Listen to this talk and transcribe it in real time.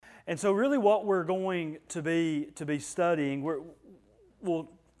And so really what we're going to be studying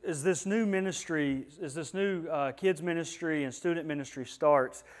as this new ministry, as this new kids ministry and student ministry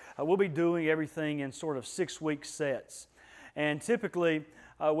starts, we'll be doing everything in sort of 6-week sets. And typically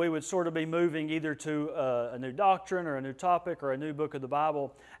we would sort of be moving either to a new doctrine or a new topic or a new book of the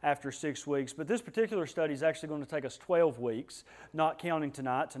Bible after 6 weeks. But this particular study is actually going to take us 12 weeks, not counting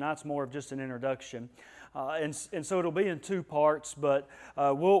tonight. Tonight's more of just an introduction. And so it'll be in 2 parts, but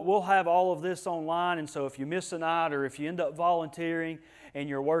we'll have all of this online. And so if you miss a night or if you end up volunteering and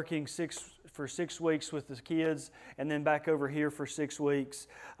you're working for 6 weeks with the kids and then back over here for 6 weeks,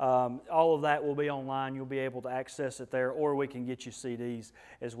 all of that will be online. You'll be able to access it there, or we can get you CDs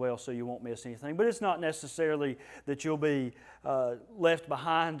as well so you won't miss anything. But it's not necessarily that you'll be left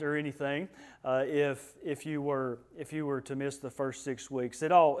behind or anything if you were to miss the first 6 weeks.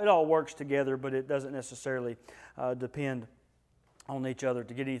 It all works together, but it doesn't necessarily depend on each other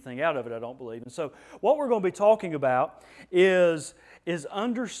to get anything out of it, I don't believe. And so what we're going to be talking about is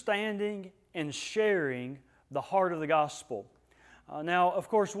understanding and sharing the heart of the gospel. Now, of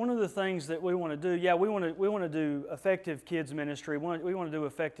course, one of the things that we want to do, we want to do effective kids ministry, we want to do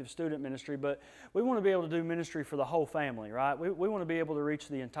effective student ministry, but we want to be able to do ministry for the whole family, right? We want to be able to reach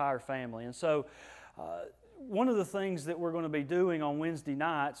the entire family. And so one of the things that we're going to be doing on Wednesday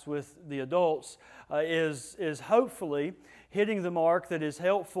nights with the adults is hopefully hitting the mark that is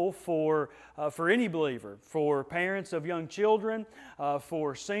helpful for any believer, for parents of young children,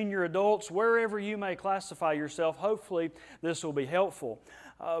 for senior adults, wherever you may classify yourself. Hopefully this will be helpful.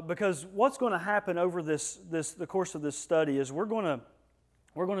 Because what's going to happen over the course of this study is we're going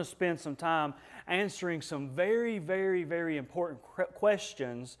to spend some time answering some very, very, very important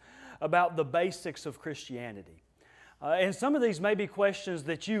questions about the basics of Christianity. And some of these may be questions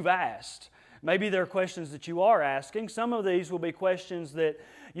that you've asked. Maybe they're questions that you are asking. Some of these will be questions that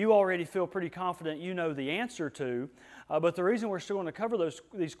you already feel pretty confident you know the answer to. But the reason we're still going to cover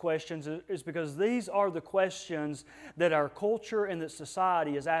these questions is because these are the questions that our culture and that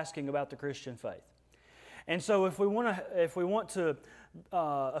society is asking about the Christian faith. And so if we want to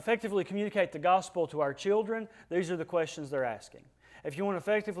effectively communicate the gospel to our children, these are the questions they're asking. If you want to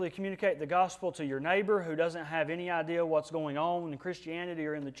effectively communicate the gospel to your neighbor who doesn't have any idea what's going on in Christianity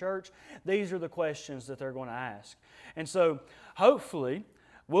or in the church, these are the questions that they're going to ask. And so, hopefully,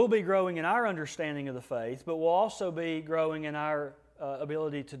 we'll be growing in our understanding of the faith, but we'll also be growing in our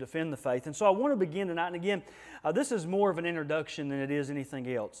ability to defend the faith. And so I want to begin tonight, and again, this is more of an introduction than it is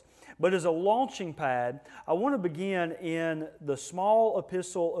anything else. But as a launching pad, I want to begin in the small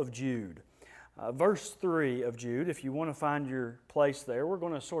epistle of Jude. Verse 3 of Jude, if you want to find your place there, we're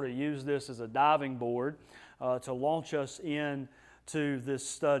going to sort of use this as a diving board to launch us into this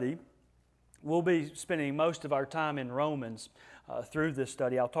study. We'll be spending most of our time in Romans through this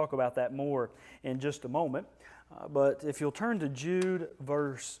study. I'll talk about that more in just a moment. But if you'll turn to Jude,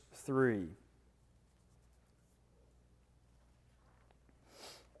 verse 3.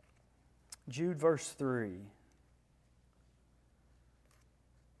 Jude, verse 3.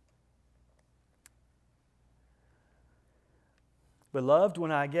 Beloved,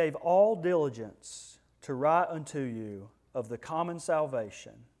 when I gave all diligence to write unto you of the common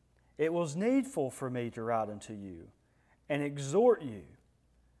salvation, it was needful for me to write unto you and exhort you,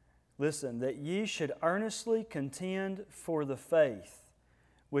 listen, that ye should earnestly contend for the faith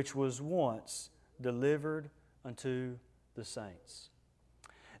which was once delivered unto the saints.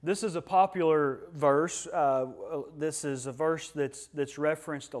 This is a popular verse. This is a verse that's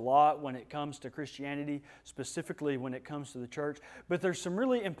referenced a lot when it comes to Christianity, specifically when it comes to the church. But there's some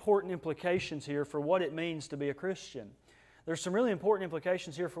really important implications here for what it means to be a Christian. There's some really important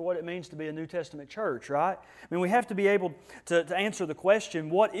implications here for what it means to be a New Testament church, right? I mean, we have to be able to answer the question,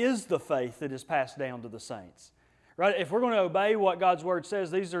 what is the faith that is passed down to the saints? Right? If we're going to obey what God's Word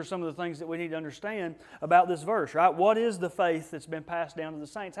says, these are some of the things that we need to understand about this verse, right? What is the faith that's been passed down to the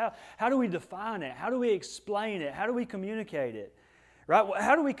saints? How do we define it? How do we explain it? How do we communicate it? Right?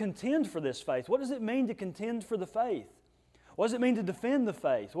 How do we contend for this faith? What does it mean to contend for the faith? What does it mean to defend the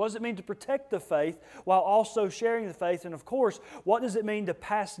faith? What does it mean to protect the faith while also sharing the faith? And of course, what does it mean to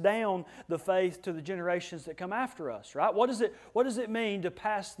pass down the faith to the generations that come after us, right? What does it mean to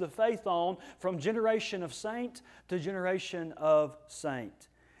pass the faith on from generation of saint to generation of saint?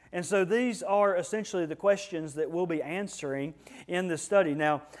 And so these are essentially the questions that we'll be answering in this study.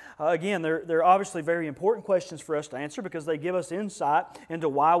 Now, again, they're obviously very important questions for us to answer because they give us insight into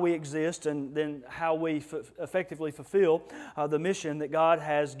why we exist and then how we effectively fulfill the mission that God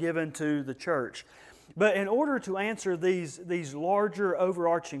has given to the church. But in order to answer these larger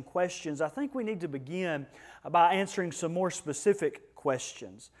overarching questions, I think we need to begin by answering some more specific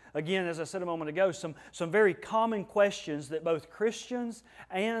questions. Again, as I said a moment ago, some very common questions that both Christians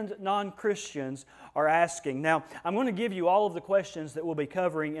and non-Christians are asking. Now, I'm going to give you all of the questions that we'll be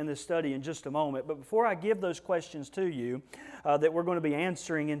covering in this study in just a moment, but before I give those questions to you, that we're going to be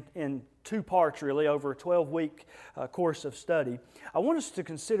answering in two parts really over a 12-week course of study, I want us to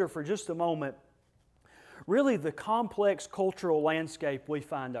consider for just a moment really the complex cultural landscape we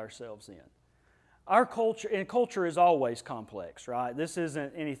find ourselves in. Our culture, and culture is always complex, right? This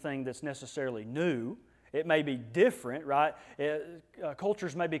isn't anything that's necessarily new. It may be different, right?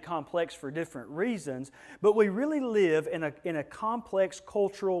 Cultures may be complex for different reasons, but we really live in a complex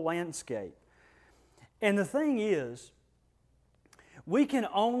cultural landscape. And the thing is, we can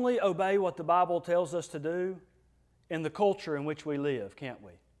only obey what the Bible tells us to do in the culture in which we live, can't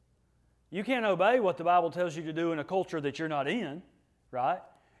we? You can't obey what the Bible tells you to do in a culture that you're not in, right?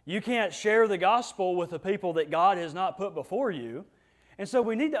 You can't share the gospel with the people that God has not put before you. And so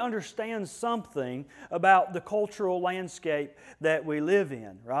we need to understand something about the cultural landscape that we live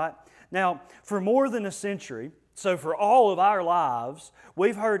in, right? Now, for more than a century, so for all of our lives,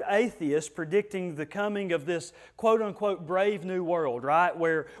 we've heard atheists predicting the coming of this quote-unquote brave new world, right?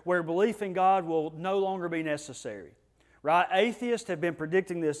 Where belief in God will no longer be necessary. Right? Atheists have been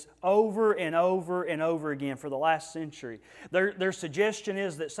predicting this over and over and over again for the last century. Their suggestion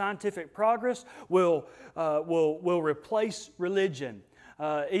is that scientific progress will replace religion.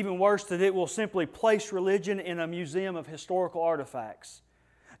 Even worse, that it will simply place religion in a museum of historical artifacts.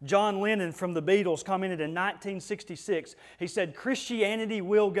 John Lennon from the Beatles commented in 1966, he said, "Christianity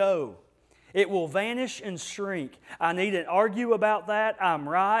will go. It will vanish and shrink. I needn't argue about that. I'm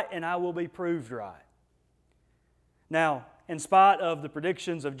right and I will be proved right." Now, in spite of the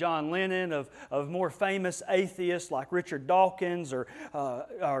predictions of John Lennon, of more famous atheists like Richard Dawkins or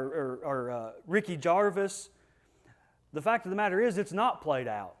Ricky Jarvis, the fact of the matter is it's not played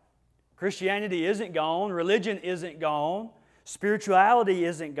out. Christianity isn't gone. Religion isn't gone. Spirituality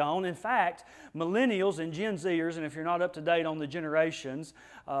isn't gone. In fact, millennials and Gen Zers, and if you're not up to date on the generations,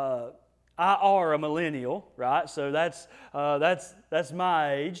 I are a millennial, right? So that's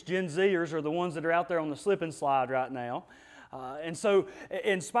my age. Gen Zers are the ones that are out there on the slip and slide right now. And so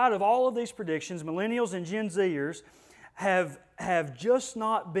in spite of all of these predictions, millennials and Gen Zers have just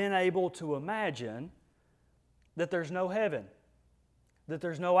not been able to imagine that there's no heaven, that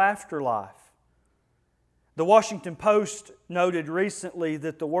there's no afterlife. The Washington Post noted recently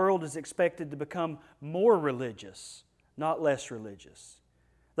that the world is expected to become more religious, not less religious.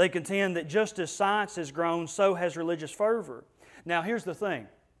 They contend that just as science has grown, so has religious fervor. Now, here's the thing.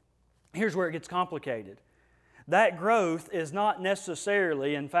 Here's where it gets complicated. That growth is not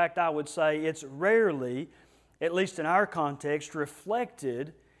necessarily, in fact, I would say it's rarely, at least in our context,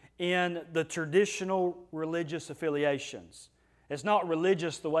 reflected in the traditional religious affiliations. It's not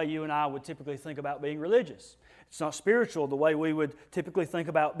religious the way you and I would typically think about being religious. It's not spiritual the way we would typically think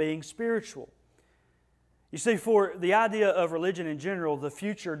about being spiritual. You see, for the idea of religion in general, the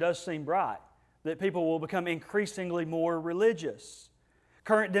future does seem bright, that people will become increasingly more religious.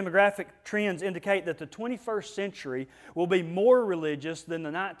 Current demographic trends indicate that the 21st century will be more religious than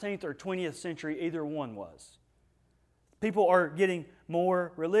the 19th or 20th century either one was. People are getting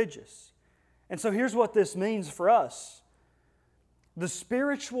more religious. And so here's what this means for us. The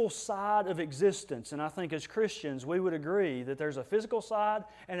spiritual side of existence, and I think as Christians we would agree that there's a physical side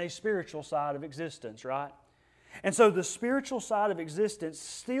and a spiritual side of existence, right? And so the spiritual side of existence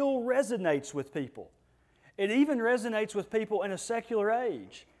still resonates with people. It even resonates with people in a secular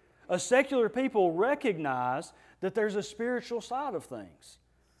age. A secular people recognize that there's a spiritual side of things.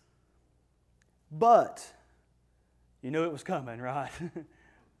 But, you knew it was coming, right?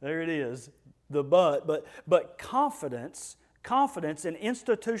 There it is, the but confidence in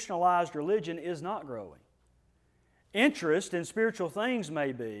institutionalized religion is not growing. Interest in spiritual things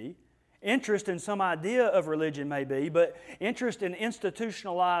may be, interest in some idea of religion may be, but interest in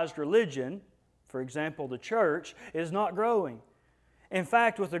institutionalized religion, for example, the church, is not growing. In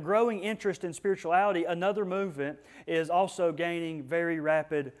fact, with a growing interest in spirituality, another movement is also gaining very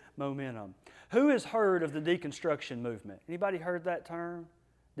rapid momentum. Who has heard of the deconstruction movement? Anybody heard that term?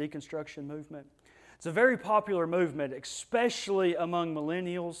 Deconstruction movement? It's a very popular movement, especially among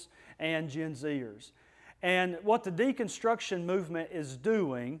millennials and Gen Zers. And what the deconstruction movement is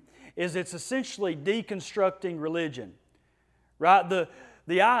doing is it's essentially deconstructing religion. Right?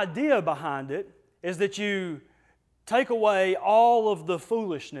 The idea behind it is that you take away all of the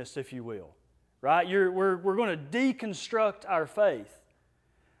foolishness, if you will. Right? We're going to deconstruct our faith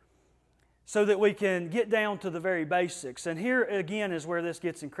so that we can get down to the very basics. And here again is where this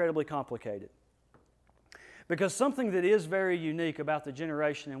gets incredibly complicated. Because something that is very unique about the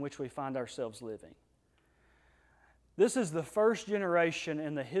generation in which we find ourselves living. This is the first generation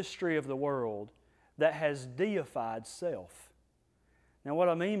in the history of the world that has deified self. Now, what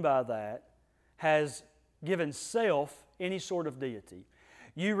I mean by that, has given self any sort of deity.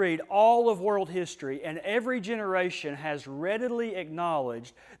 You read all of world history, and every generation has readily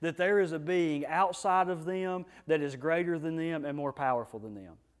acknowledged that there is a being outside of them that is greater than them and more powerful than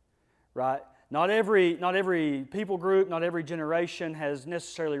them. Right? Not every people group, not every generation has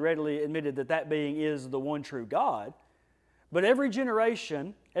necessarily readily admitted that that being is the one true God. But every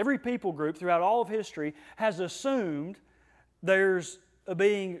generation, every people group throughout all of history has assumed there's a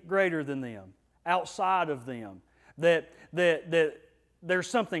being greater than them, outside of them, that there's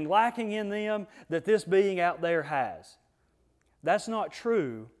something lacking in them that this being out there has. That's not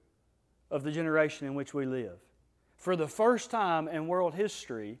true of the generation in which we live. For the first time in world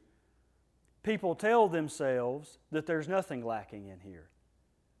history, people tell themselves that there's nothing lacking in here.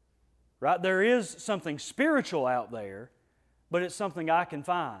 Right? There is something spiritual out there, but it's something I can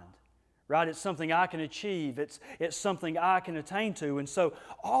find. Right? It's something I can achieve. It's something I can attain to. And so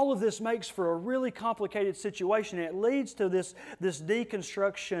all of this makes for a really complicated situation. And it leads to this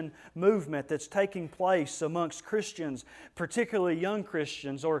deconstruction movement that's taking place amongst Christians, particularly young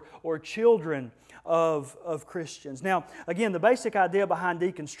Christians or children of Christians. Now, again, the basic idea behind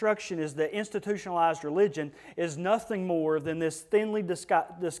deconstruction is that institutionalized religion is nothing more than this thinly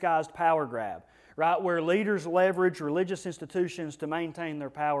disguised power grab. Right, where leaders leverage religious institutions to maintain their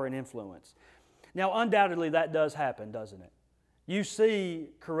power and influence. Now, undoubtedly that does happen, doesn't it? You see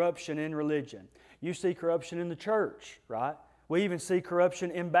corruption in religion. You see corruption in the church, right? We even see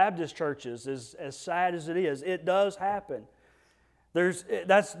corruption in Baptist churches, as sad as it is. It does happen.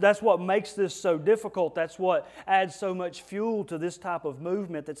 That's what makes this so difficult. That's what adds so much fuel to this type of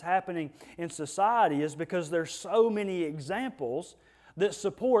movement that's happening in society, is because there's so many examples that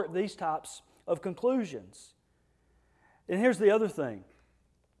support these types of conclusions. And here's the other thing,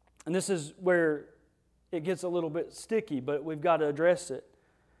 and this is where it gets a little bit sticky, but we've got to address it.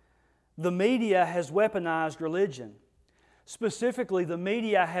 The media has weaponized religion. Specifically, the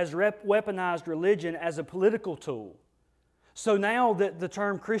media has weaponized religion as a political tool. So now that the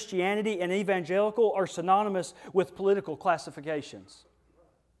term Christianity and evangelical are synonymous with political classifications.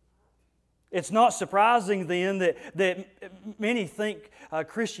 It's not surprising then that many think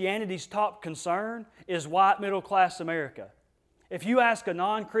Christianity's top concern is white middle class America. If you ask a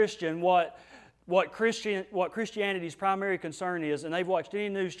non-Christian what Christianity's primary concern is, and they've watched any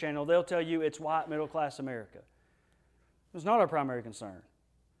news channel, they'll tell you it's white middle class America. It's not our primary concern.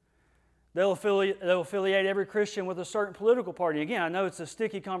 They'll affiliate every Christian with a certain political party. Again, I know it's a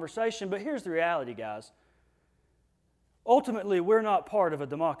sticky conversation, but here's the reality, guys. Ultimately, we're not part of a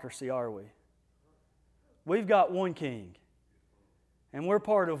democracy, are we? We've got one king, and we're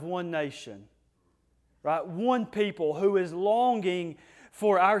part of one nation, right? One people who is longing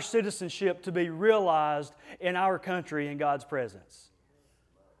for our citizenship to be realized in our country in God's presence.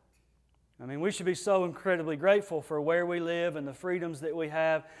 I mean, we should be so incredibly grateful for where we live and the freedoms that we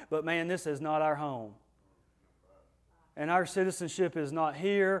have, but man, this is not our home. And our citizenship is not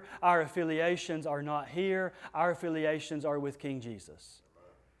here. Our affiliations are not here. Our affiliations are with King Jesus.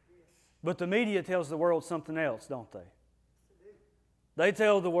 But the media tells the world something else, don't they? They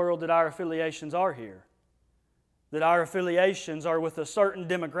tell the world that our affiliations are here. That our affiliations are with a certain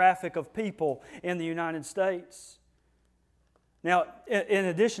demographic of people in the United States. Now, in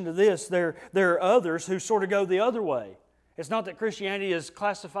addition to this, there are others who sort of go the other way. It's not that Christianity is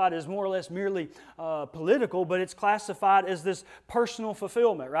classified as more or less merely political, but it's classified as this personal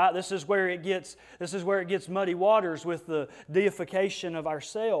fulfillment, right? This is where it gets muddy waters with the deification of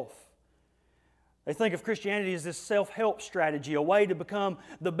ourself. They think of Christianity as this self-help strategy, a way to become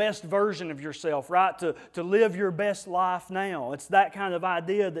the best version of yourself, right? To live your best life now. It's that kind of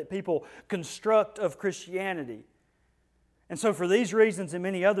idea that people construct of Christianity. And so for these reasons and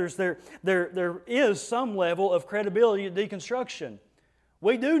many others, there is some level of credibility to deconstruction.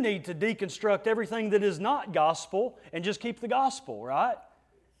 We do need to deconstruct everything that is not gospel and just keep the gospel, right?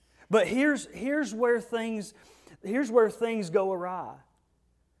 But here's where things go awry.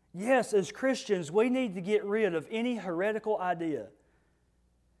 Yes, as Christians, we need to get rid of any heretical idea.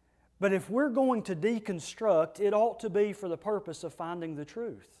 But if we're going to deconstruct, it ought to be for the purpose of finding the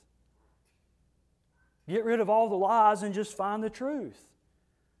truth. Get rid of all the lies and just find the truth.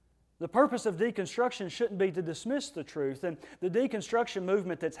 The purpose of deconstruction shouldn't be to dismiss the truth. And the deconstruction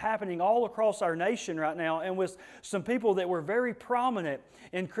movement that's happening all across our nation right now, and with some people that were very prominent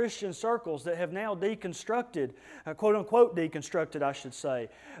in Christian circles that have now deconstructed, quote unquote deconstructed, I should say.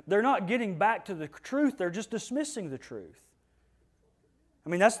 They're not getting back to the truth, they're just dismissing the truth. I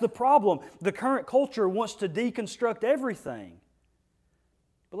mean, that's the problem. The current culture wants to deconstruct everything.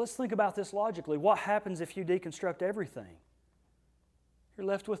 But let's think about this logically. What happens if you deconstruct everything? You're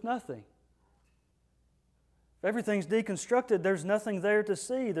left with nothing. If everything's deconstructed, there's nothing there to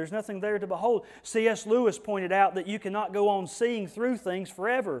see. There's nothing there to behold. C.S. Lewis pointed out that you cannot go on seeing through things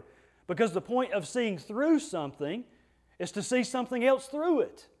forever, because the point of seeing through something is to see something else through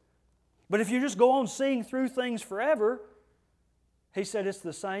it. But if you just go on seeing through things forever, he said it's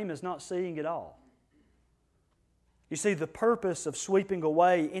the same as not seeing at all. You see, the purpose of sweeping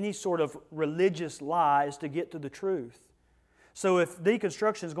away any sort of religious lie is to get to the truth. So if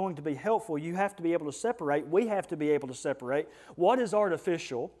deconstruction is going to be helpful, you have to be able to separate, we have to be able to separate what is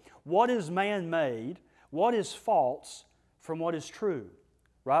artificial, what is man-made, what is false from what is true,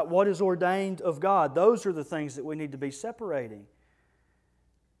 right? What is ordained of God. Those are the things that we need to be separating.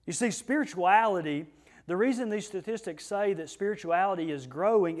 You see, spirituality, the reason these statistics say that spirituality is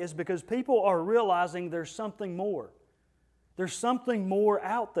growing is because people are realizing there's something more. There's something more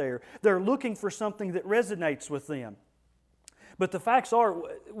out there. They're looking for something that resonates with them. But the facts are,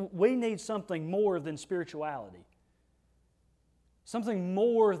 we need something more than spirituality. Something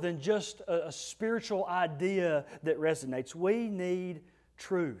more than just a spiritual idea that resonates. We need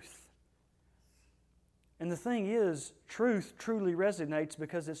truth. And the thing is, truth truly resonates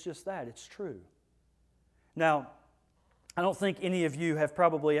because it's just that, it's true. Now, I don't think any of you have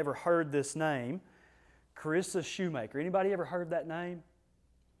probably ever heard this name, Carissa Shoemaker. Anybody ever heard that name?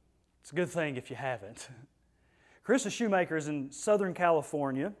 It's a good thing if you haven't. Carissa Shoemaker is in Southern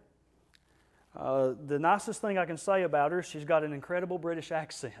California. The nicest thing I can say about her, she's got an incredible British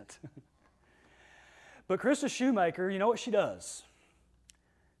accent. But Carissa Shoemaker, you know what she does?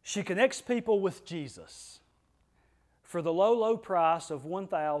 She connects people with Jesus for the low, low price of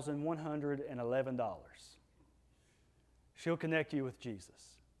 $1,111. She'll connect you with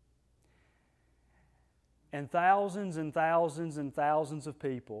Jesus. And thousands and thousands and thousands of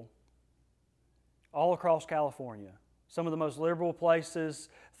people all across California, some of the most liberal places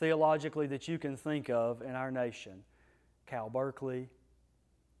theologically that you can think of in our nation, Cal Berkeley,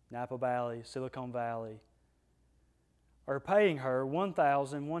 Napa Valley, Silicon Valley, are paying her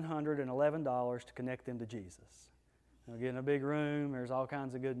 $1,111 to connect them to Jesus. They'll get in a big room, there's all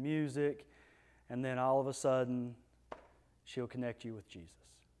kinds of good music, and then all of a sudden, she'll connect you with Jesus.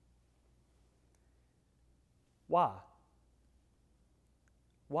 Why?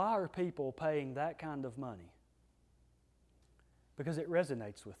 Why are people paying that kind of money? Because it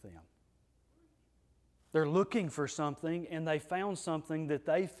resonates with them. They're looking for something, and they found something that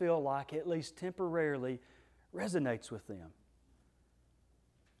they feel like, at least temporarily, resonates with them.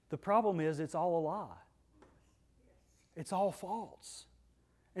 The problem is it's all a lie. It's all false.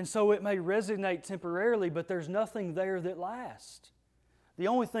 And so it may resonate temporarily, but there's nothing there that lasts. The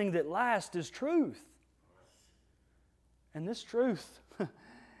only thing that lasts is truth. And this truth,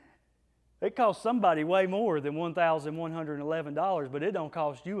 it costs somebody way more than $1,111, but it don't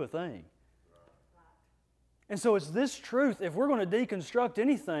cost you a thing. And so it's this truth. If we're going to deconstruct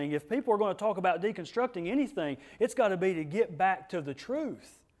anything, if people are going to talk about deconstructing anything, it's got to be to get back to the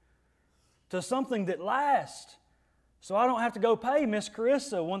truth, to something that lasts. So I don't have to go pay Miss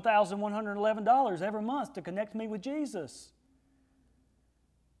Carissa $1,111 every month to connect me with Jesus.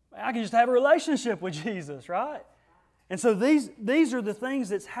 I can just have a relationship with Jesus, right? And so these are the things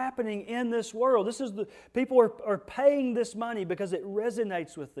that's happening in this world. People are paying this money because it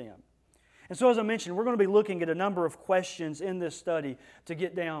resonates with them. And so as I mentioned, we're going to be looking at a number of questions in this study to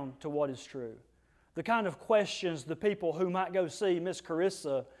get down to what is true. The kind of questions the people who might go see Miss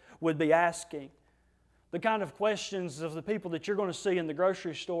Carissa would be asking. The kind of questions of the people that you're going to see in the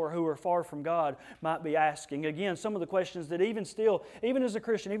grocery store who are far from God might be asking. Again, some of the questions that even as a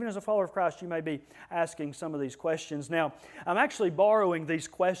Christian, even as a follower of Christ, you may be asking some of these questions. Now, I'm actually borrowing these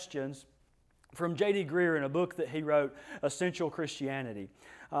questions from J.D. Greear in a book that he wrote, Essential Christianity.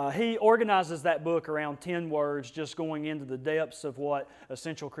 He organizes that book around 10 words, just going into the depths of what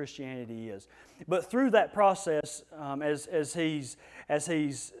essential Christianity is. But through that process, as he's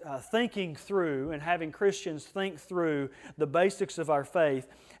thinking through and having Christians think through the basics of our faith,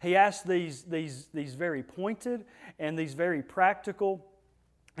 he asks these very pointed and these very practical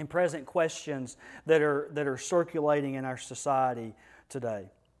and present questions that are circulating in our society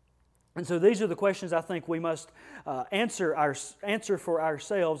today. And so these are the questions I think we must answer for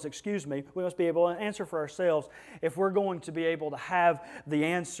ourselves, We must be able to answer for ourselves if we're going to be able to have the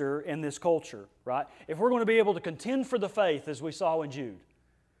answer in this culture, right? If we're going to be able to contend for the faith as we saw in Jude,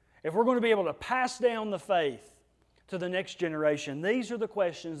 if we're going to be able to pass down the faith to the next generation, these are the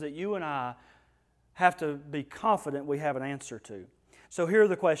questions that you and I have to be confident we have an answer to. So here are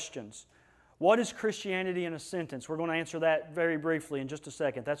the questions. What is Christianity in a sentence? We're going to answer that very briefly in just a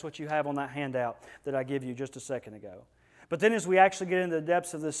second. That's what you have on that handout that I gave you just a second ago. But then as we actually get into the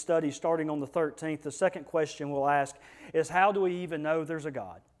depths of this study, starting on the 13th, the second question we'll ask is, how do we even know there's a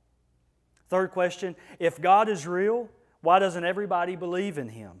God? Third question, if God is real, why doesn't everybody believe in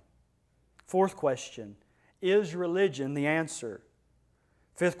Him? Fourth question, is religion the answer?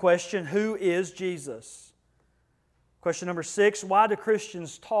 Fifth question, who is Jesus? Question number 6, why do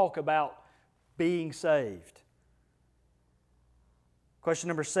Christians talk about being saved? Question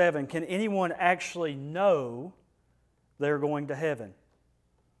number 7, can anyone actually know they're going to heaven?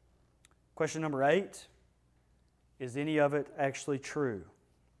 Question number 8, is any of it actually true?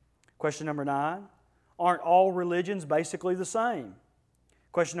 Question number 9, aren't all religions basically the same?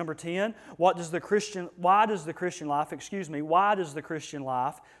 Question number 10, why does the Christian life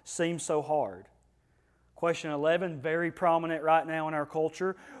seem so hard? Question 11, very prominent right now in our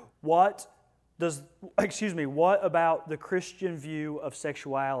culture, what about the Christian view of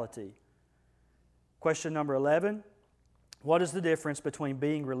sexuality? Question number 11, what is the difference between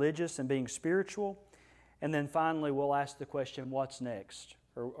being religious and being spiritual? And then finally, we'll ask the question, what's next?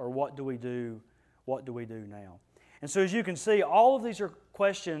 Or what do we do? What do we do now? And so as you can see, all of these are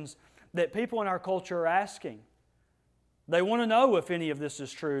questions that people in our culture are asking. They want to know if any of this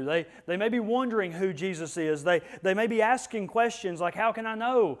is true. They may be wondering who Jesus is. They may be asking questions like, how can I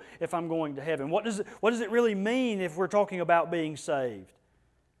know if I'm going to heaven? What does it really mean if we're talking about being saved?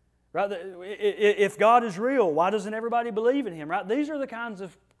 Right? If God is real, why doesn't everybody believe in Him? Right? These are the kinds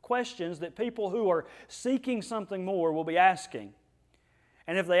of questions that people who are seeking something more will be asking.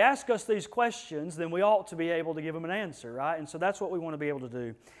 And if they ask us these questions, then we ought to be able to give them an answer, right? And so that's what we want to be able to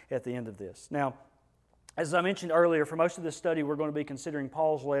do at the end of this. Now, as I mentioned earlier, for most of this study, we're going to be considering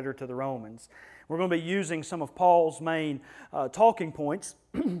Paul's letter to the Romans. We're going to be using some of Paul's main talking points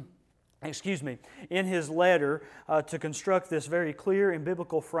in his letter to construct this very clear and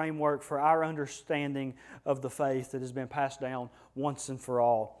biblical framework for our understanding of the faith that has been passed down once and for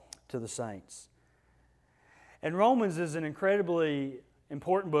all to the saints. And Romans is an incredibly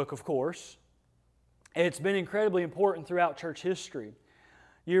important book, of course. It's been incredibly important throughout church history.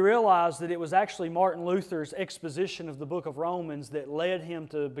 You realize that it was actually Martin Luther's exposition of the book of Romans that led him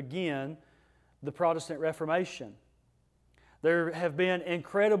to begin the Protestant Reformation. There have been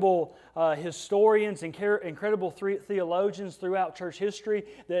incredible historians and incredible theologians throughout church history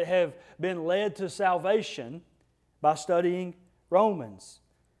that have been led to salvation by studying Romans.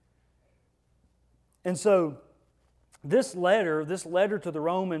 And so, this letter to the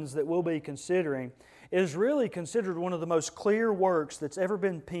Romans that we'll be considering is really considered one of the most clear works that's ever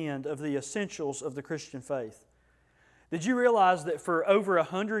been penned of the essentials of the Christian faith. Did you realize that for over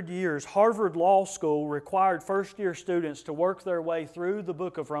 100 years, Harvard Law School required first-year students to work their way through the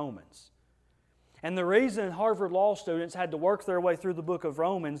book of Romans? And the reason Harvard Law students had to work their way through the book of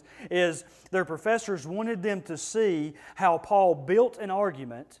Romans is their professors wanted them to see how Paul built an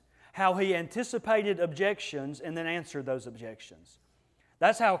argument, how he anticipated objections and then answered those objections.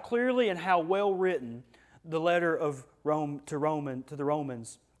 That's how clearly and how well written the letter of to the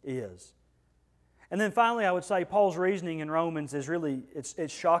Romans is. And then finally, I would say Paul's reasoning in Romans is really,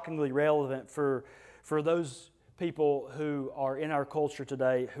 it's shockingly relevant for those people who are in our culture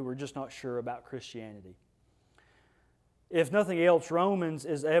today who are just not sure about Christianity. If nothing else, Romans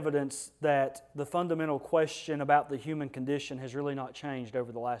is evidence that the fundamental question about the human condition has really not changed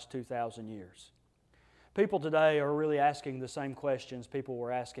over the last 2,000 years. People today are really asking the same questions people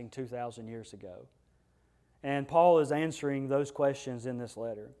were asking 2,000 years ago. And Paul is answering those questions in this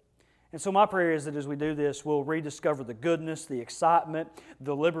letter. And so my prayer is that as we do this, we'll rediscover the goodness, the excitement,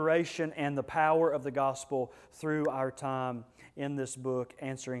 the liberation, and the power of the gospel through our time in this book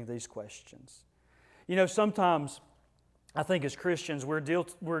answering these questions. You know, sometimes I think as Christians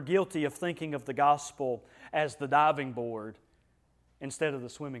we're guilty of thinking of the gospel as the diving board instead of the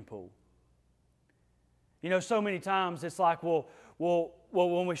swimming pool. You know, so many times it's like, well,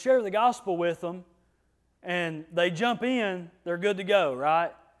 when we share the gospel with them and they jump in, they're good to go,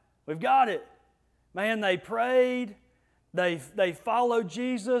 right? We've got it. Man, they prayed, they followed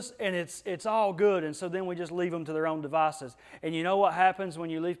Jesus, and it's all good. And so then we just leave them to their own devices. And you know what happens when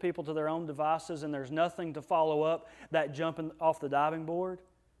you leave people to their own devices and there's nothing to follow up that jumping off the diving board?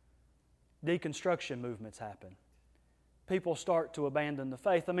 deconstruction movements happen. People start to abandon the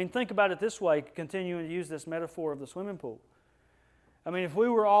faith. I mean, think about it this way, continuing to use this metaphor of the swimming pool. I mean, if we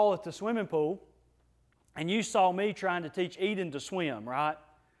were all at the swimming pool and you saw me trying to teach Eden to swim, right?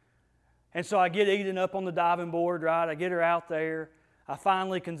 And so I get Eden up on the diving board, right? I get her out there. I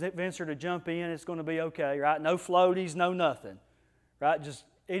finally convince her to jump in. It's going to be okay, right? No floaties, no nothing, right? Just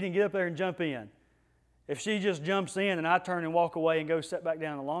Eden, get up there and jump in. If she just jumps in and I turn and walk away and go sit back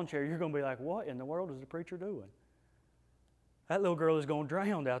down in the lawn chair, you're going to be like, what in the world is the preacher doing? That little girl is going to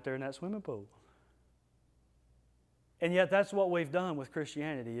drown out there in that swimming pool. And yet that's what we've done with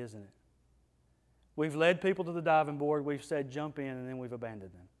Christianity, isn't it? We've led people to the diving board, we've said jump in, and then we've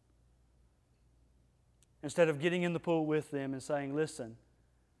abandoned them. Instead of getting in the pool with them and saying, listen,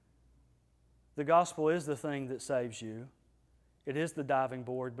 the gospel is the thing that saves you. It is the diving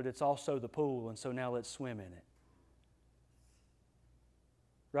board, but it's also the pool, and so now let's swim in it.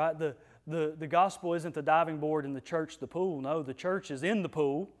 Right? The gospel isn't the diving board and the church the pool. No, the church is in the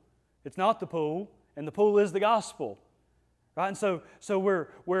pool. It's not the pool, and the pool is the gospel. Right? And so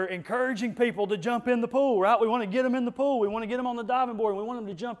we're encouraging people to jump in the pool, right? We want to get them in the pool. We want to get them on the diving board. We want them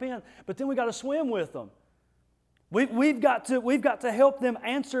to jump in, but then we got to swim with them. We've got to help them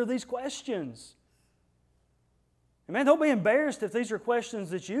answer these questions. And man, don't be embarrassed if these are questions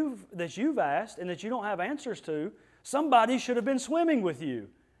that you've asked and that you don't have answers to. Somebody should have been swimming with you.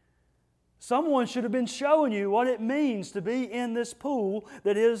 Someone should have been showing you what it means to be in this pool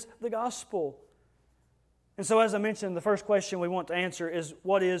that is the gospel. And so, as I mentioned, the first question we want to answer is,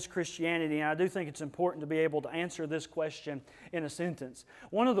 what is Christianity? And I do think it's important to be able to answer this question in a sentence.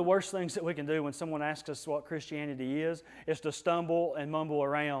 One of the worst things that we can do when someone asks us what Christianity is to stumble and mumble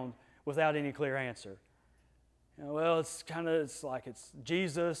around without any clear answer. You know, well, it's like it's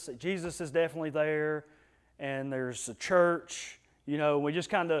Jesus. Jesus is definitely there, and there's a church. You know, we just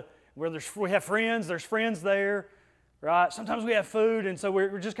kind of, we have friends, there's friends there. Right? Sometimes we have food, and so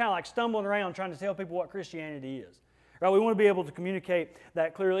we're just kind of like stumbling around trying to tell people what Christianity is. Right? We want to be able to communicate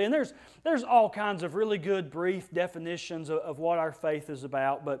that clearly. And there's all kinds of really good brief definitions of what our faith is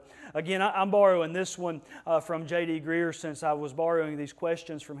about. But again, I'm borrowing this one from J.D. Greer, since I was borrowing these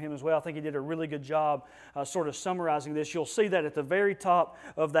questions from him as well. I think he did a really good job sort of summarizing this. You'll see that at the very top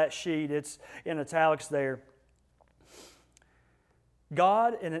of that sheet. It's in italics there.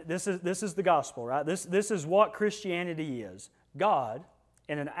 God, and this is the gospel, right? This is what Christianity is. God,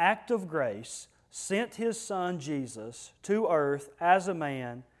 in an act of grace, sent His Son Jesus to earth as a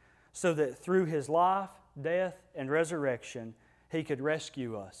man so that through His life, death, and resurrection, He could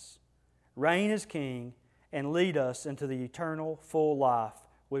rescue us, reign as King, and lead us into the eternal, full life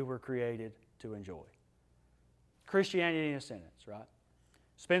we were created to enjoy. Christianity in a sentence, right?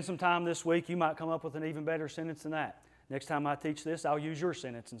 Spend some time this week, you might come up with an even better sentence than that. Next time I teach this, I'll use your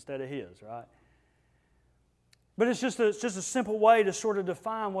sentence instead of his, right? But it's just a simple way to sort of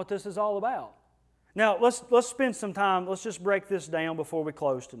define what this is all about. Now, let's spend some time, let's just break this down before we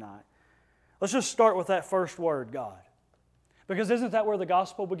close tonight. Let's just start with that first word, God. Because isn't that where the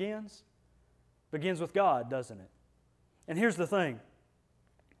gospel begins? Begins with God, doesn't it? And here's the thing.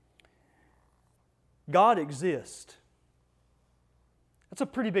 God exists. That's a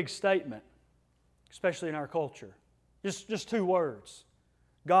pretty big statement, especially in our culture. Just two words.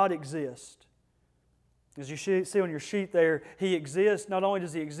 God exists. As you see on your sheet there, He exists. Not only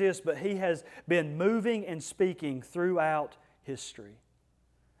does He exist, but He has been moving and speaking throughout history.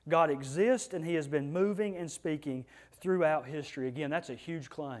 God exists and He has been moving and speaking throughout history. Again, that's a huge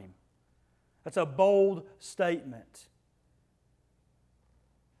claim. That's a bold statement.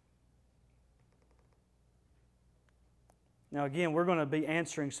 Now again, we're going to be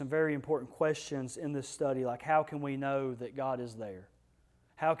answering some very important questions in this study, like how can we know that God is there?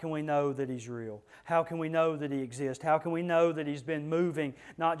 How can we know that He's real? How can we know that He exists? How can we know that He's been moving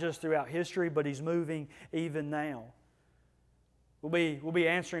not just throughout history, but He's moving even now? We'll be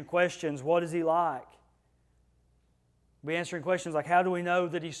answering questions, what is He like? We'll be answering questions like how do we know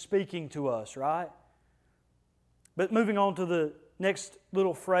that He's speaking to us, right? But moving on to the next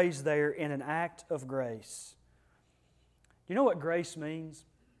little phrase there, in an act of grace. You know what grace means?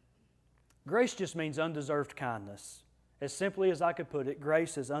 Grace just means undeserved kindness. As simply as I could put it,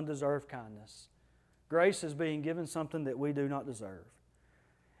 grace is undeserved kindness. Grace is being given something that we do not deserve.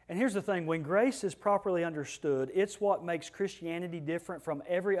 And here's the thing, when grace is properly understood, it's what makes Christianity different from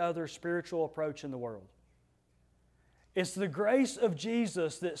every other spiritual approach in the world. It's the grace of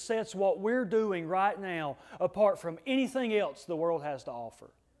Jesus that sets what we're doing right now apart from anything else the world has to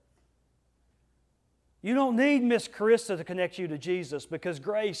offer. You don't need Miss Carissa to connect you to Jesus because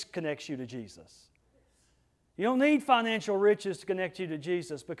grace connects you to Jesus. You don't need financial riches to connect you to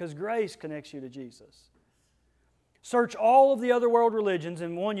Jesus because grace connects you to Jesus. Search all of the other world religions,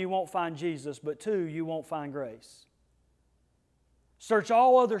 and one, you won't find Jesus, but two, you won't find grace. Search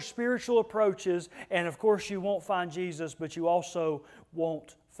all other spiritual approaches, and of course you won't find Jesus, but you also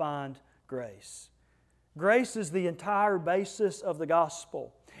won't find grace. Grace is the entire basis of the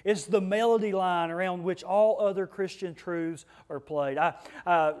gospel. It's the melody line around which all other Christian truths are played.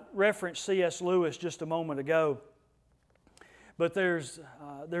 I referenced C.S. Lewis just a moment ago, but there's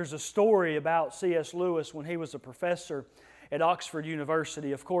a story about C.S. Lewis when he was a professor at Oxford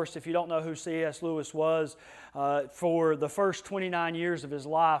University. Of course, if you don't know who C.S. Lewis was, for the first 29 years of his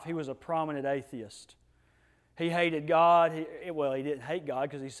life, he was a prominent atheist. He hated God. He didn't hate God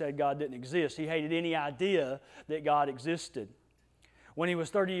because he said God didn't exist. He hated any idea that God existed. When he was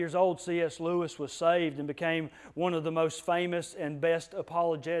 30 years old, C.S. Lewis was saved and became one of the most famous and best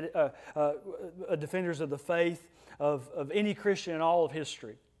defenders of the faith of any Christian in all of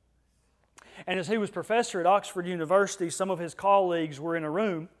history. And as he was professor at Oxford University, some of his colleagues were in a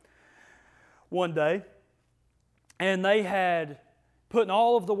room one day, and they had put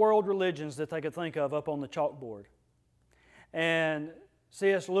all of the world religions that they could think of up on the chalkboard. And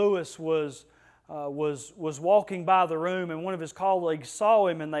C.S. Lewis was walking by the room, and one of his colleagues saw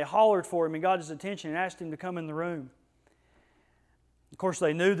him, and they hollered for him and got his attention and asked him to come in the room. Of course,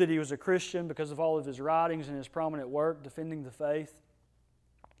 they knew that he was a Christian because of all of his writings and his prominent work defending the faith.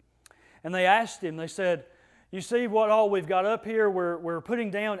 And they asked him, they said, "You see what all we've got up here? We're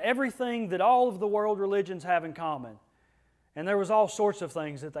putting down everything that all of the world religions have in common." And there was all sorts of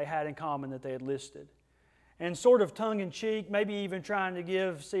things that they had in common that they had listed. And sort of tongue-in-cheek, maybe even trying to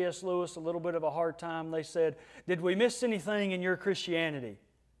give C.S. Lewis a little bit of a hard time, they said, "Did we miss anything in your Christianity?"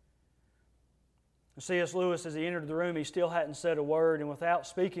 C.S. Lewis, as he entered the room, he still hadn't said a word, and without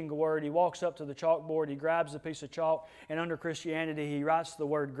speaking a word, he walks up to the chalkboard, he grabs a piece of chalk, and under Christianity, he writes the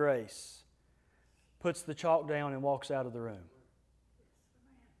word grace, puts the chalk down, and walks out of the room.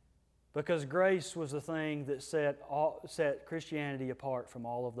 Because grace was the thing that set Christianity apart from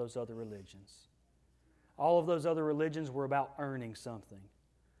all of those other religions. All of those other religions were about earning something.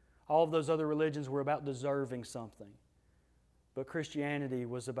 All of those other religions were about deserving something. But Christianity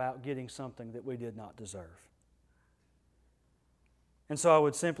was about getting something that we did not deserve. And so I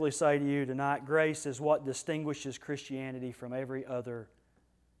would simply say to you tonight, grace is what distinguishes Christianity from every other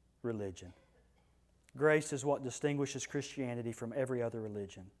religion. Grace is what distinguishes Christianity from every other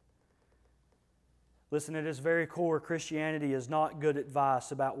religion. Listen, at its very core, Christianity is not good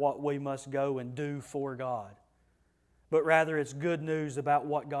advice about what we must go and do for God, but rather it's good news about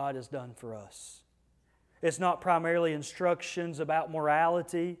what God has done for us. It's not primarily instructions about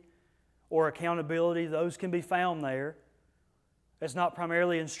morality or accountability. Those can be found there. It's not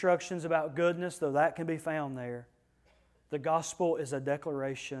primarily instructions about goodness, though that can be found there. The gospel is a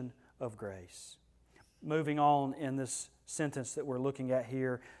declaration of grace. Moving on in this sentence that we're looking at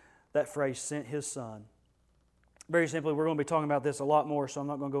here, that phrase, sent His Son. Very simply, we're going to be talking about this a lot more, so I'm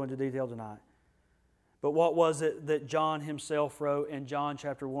not going to go into detail tonight. But what was it that John himself wrote in John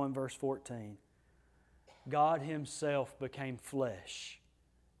chapter 1, verse 14? God Himself became flesh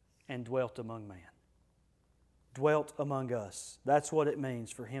and dwelt among man. Dwelt among us. That's what it means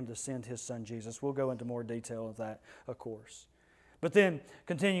for Him to send His Son Jesus. We'll go into more detail of that, of course. But then,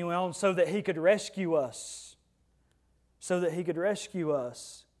 continuing on, so that He could rescue us. So that He could rescue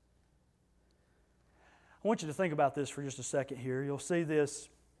us. I want you to think about this for just a second here. You'll see this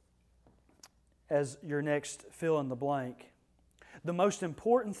as your next fill in the blank. The most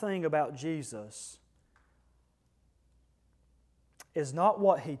important thing about Jesus is not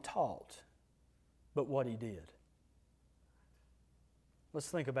what He taught, but what He did. Let's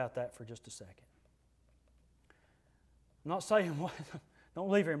think about that for just a second. I'm not saying what, don't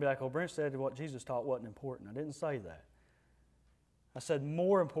leave here and be like, "Oh, Brent said what Jesus taught wasn't important." I didn't say that. I said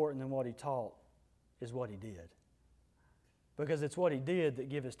more important than what He taught is what He did. Because it's what He did that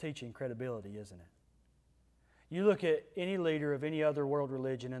gives His teaching credibility, isn't it? You look at any leader of any other world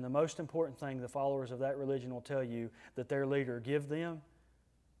religion, and the most important thing the followers of that religion will tell you that their leader give them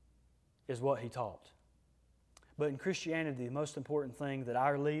is what he taught. But in Christianity, the most important thing that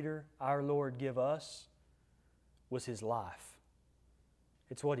our leader, our Lord, give us was His life.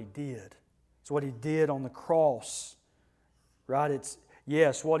 It's what He did. It's what He did on the cross. Right?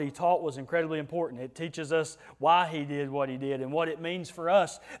 Yes, what He taught was incredibly important. It teaches us why He did what He did and what it means for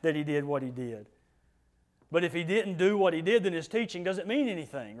us that He did what He did. But if He didn't do what He did, then His teaching doesn't mean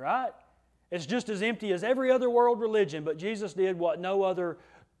anything, right? It's just as empty as every other world religion, but Jesus did what no other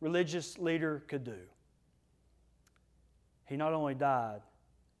religious leader could do. He not only died,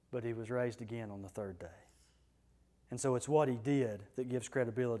 but He was raised again on the third day. And so it's what he did that gives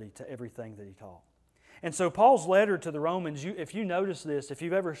credibility to everything that he taught. And so Paul's letter to the Romans, if you notice this, if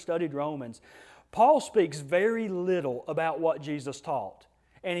you've ever studied Romans, Paul speaks very little about what Jesus taught.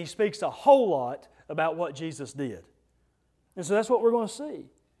 And he speaks a whole lot about what Jesus did. And so that's what we're going to see.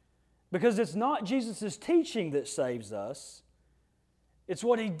 Because it's not Jesus' teaching that saves us. It's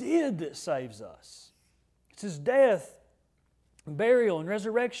what He did that saves us. It's His death, burial, and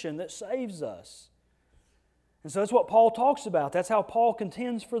resurrection that saves us. And so that's what Paul talks about. That's how Paul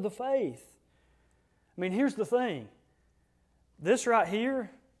contends for the faith. I mean, here's the thing. This right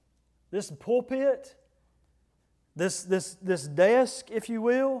here, this pulpit, this desk, if you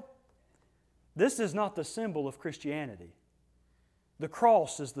will, this is not the symbol of Christianity. The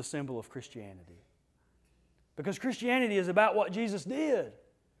cross is the symbol of Christianity. Because Christianity is about what Jesus did.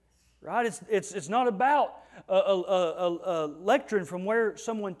 Right? It's not about a lectern from where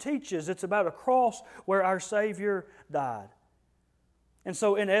someone teaches. It's about a cross where our Savior died. And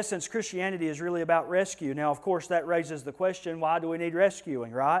so, in essence, Christianity is really about rescue. Now, of course, that raises the question, why do we need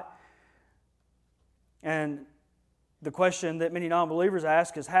rescuing, right? And the question that many non-believers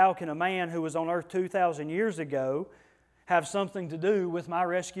ask is, how can a man who was on earth 2,000 years ago have something to do with my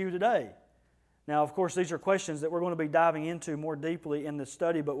rescue today? Now, of course, these are questions that we're going to be diving into more deeply in this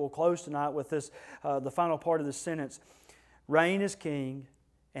study, but we'll close tonight with this, the final part of this sentence. Reign as King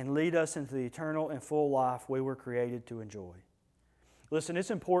and lead us into the eternal and full life we were created to enjoy. Listen,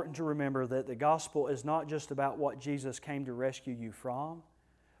 it's important to remember that the gospel is not just about what Jesus came to rescue you from,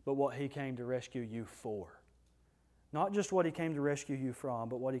 but what He came to rescue you for. Not just what He came to rescue you from,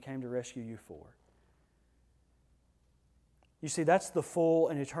 but what He came to rescue you for. You see, that's the full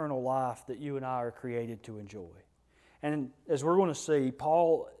and eternal life that you and I are created to enjoy. And as we're going to see,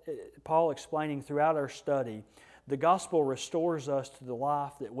 Paul explaining throughout our study, the gospel restores us to the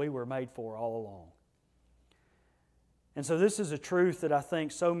life that we were made for all along. And so this is a truth that I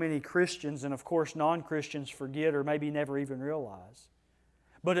think so many Christians and of course non-Christians forget or maybe never even realize.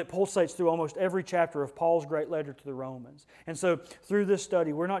 But it pulsates through almost every chapter of Paul's great letter to the Romans. And so through this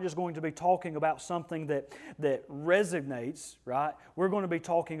study, we're not just going to be talking about something that resonates, right? We're going to be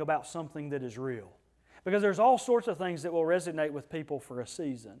talking about something that is real. Because there's all sorts of things that will resonate with people for a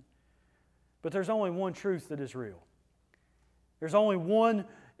season. But there's only one truth that is real. There's only one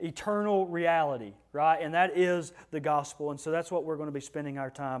eternal reality, right? And that is the gospel. And so that's what we're going to be spending our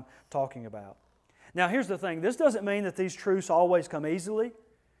time talking about. Now, here's the thing. This doesn't mean that these truths always come easily.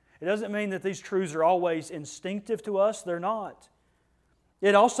 It doesn't mean that these truths are always instinctive to us. They're not.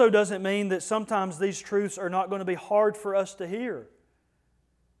 It also doesn't mean that sometimes these truths are not going to be hard for us to hear.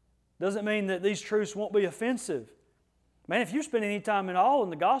 It doesn't mean that these truths won't be offensive. Man, if you spend any time at all in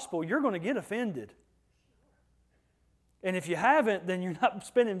the gospel, you're going to get offended. And if you haven't, then you're not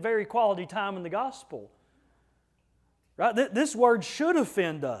spending very quality time in the gospel. Right? This word should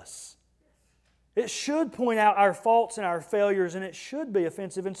offend us. It should point out our faults and our failures, and it should be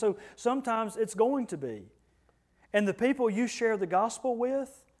offensive. And so sometimes it's going to be. And the people you share the gospel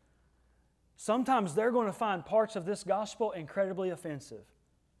with, sometimes they're going to find parts of this gospel incredibly offensive.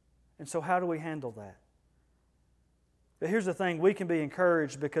 And so how do we handle that? But here's the thing, we can be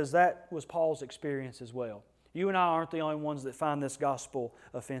encouraged because that was Paul's experience as well. You and I aren't the only ones that find this gospel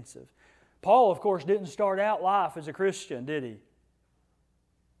offensive. Paul, of course, didn't start out life as a Christian, did he?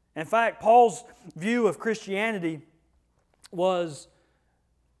 In fact, Paul's view of Christianity was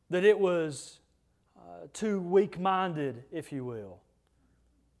that it was too weak-minded, if you will.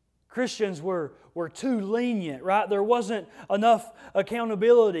 Christians were too lenient, right? There wasn't enough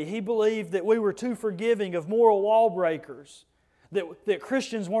accountability. He believed that we were too forgiving of moral lawbreakers, that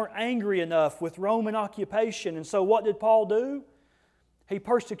Christians weren't angry enough with Roman occupation. And so what did Paul do? He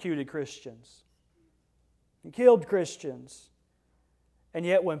persecuted Christians. He killed Christians. And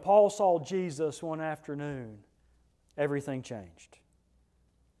yet when Paul saw Jesus one afternoon, everything changed.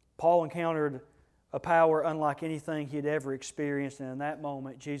 Paul encountered a power unlike anything he had ever experienced, and in that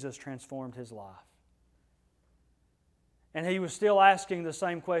moment, Jesus transformed his life. And he was still asking the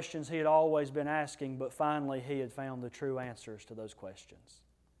same questions he had always been asking, but finally he had found the true answers to those questions.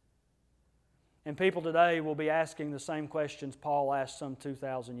 And people today will be asking the same questions Paul asked some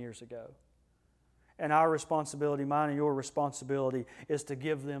 2,000 years ago. And our responsibility, mine and your responsibility, is to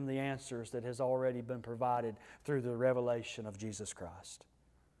give them the answers that has already been provided through the revelation of Jesus Christ.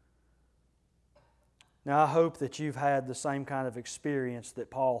 Now, I hope that you've had the same kind of experience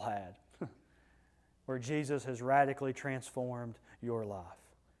that Paul had, where Jesus has radically transformed your life.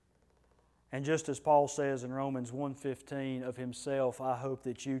 And just as Paul says in Romans 1:15 of himself, I hope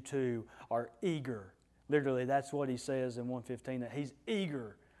that you too are eager. Literally, that's what he says in 1:15, that he's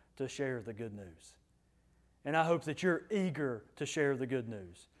eager to share the good news. And I hope that you're eager to share the good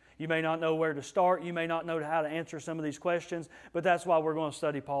news. You may not know where to start. You may not know how to answer some of these questions, but that's why we're going to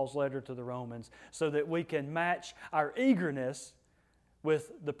study Paul's letter to the Romans, so that we can match our eagerness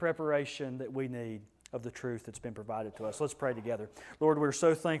with the preparation that we need of the truth that's been provided to us. Let's pray together. Lord, we're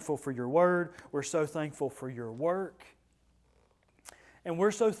so thankful for your word. We're so thankful for your work. And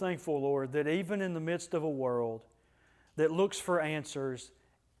we're so thankful, Lord, that even in the midst of a world that looks for answers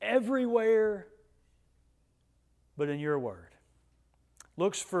everywhere but in your word,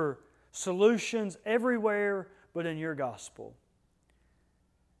 looks for solutions everywhere but in your gospel,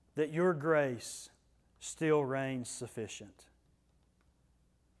 that your grace still reigns sufficient.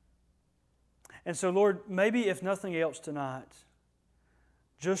 And so, Lord, maybe if nothing else tonight,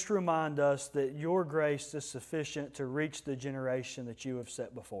 just remind us that your grace is sufficient to reach the generation that you have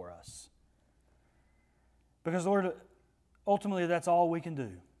set before us. Because, Lord, ultimately that's all we can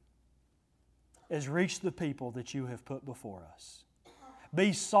do, is reach the people that you have put before us.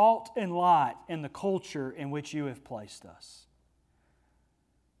 Be salt and light in the culture in which you have placed us.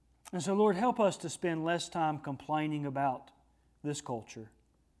 And so, Lord, help us to spend less time complaining about this culture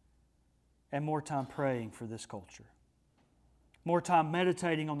and more time praying for this culture. More time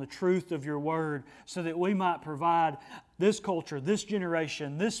meditating on the truth of your word so that we might provide this culture, this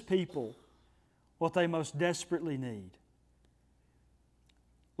generation, this people what they most desperately need.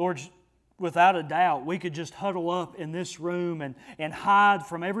 Lord, without a doubt, we could just huddle up in this room and hide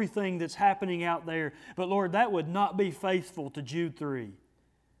from everything that's happening out there. But Lord, that would not be faithful to Jude 3.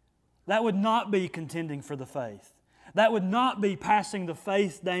 That would not be contending for the faith. That would not be passing the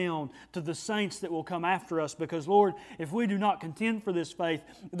faith down to the saints that will come after us. Because Lord, if we do not contend for this faith,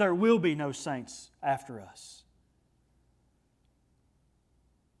 there will be no saints after us.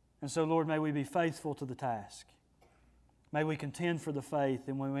 And so Lord, may we be faithful to the task. May we contend for the faith,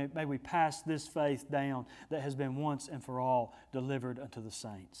 and may we pass this faith down that has been once and for all delivered unto the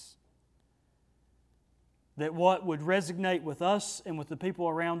saints. That what would resonate with us and with the people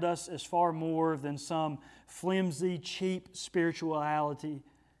around us is far more than some flimsy, cheap spirituality,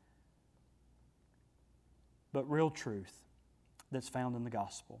 but real truth that's found in the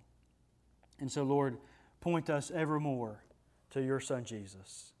gospel. And so, Lord, point us evermore to your Son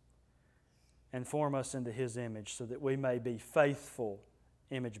Jesus, and form us into His image so that we may be faithful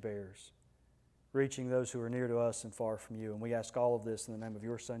image bearers, reaching those who are near to us and far from you. And we ask all of this in the name of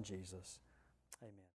your Son, Jesus. Amen.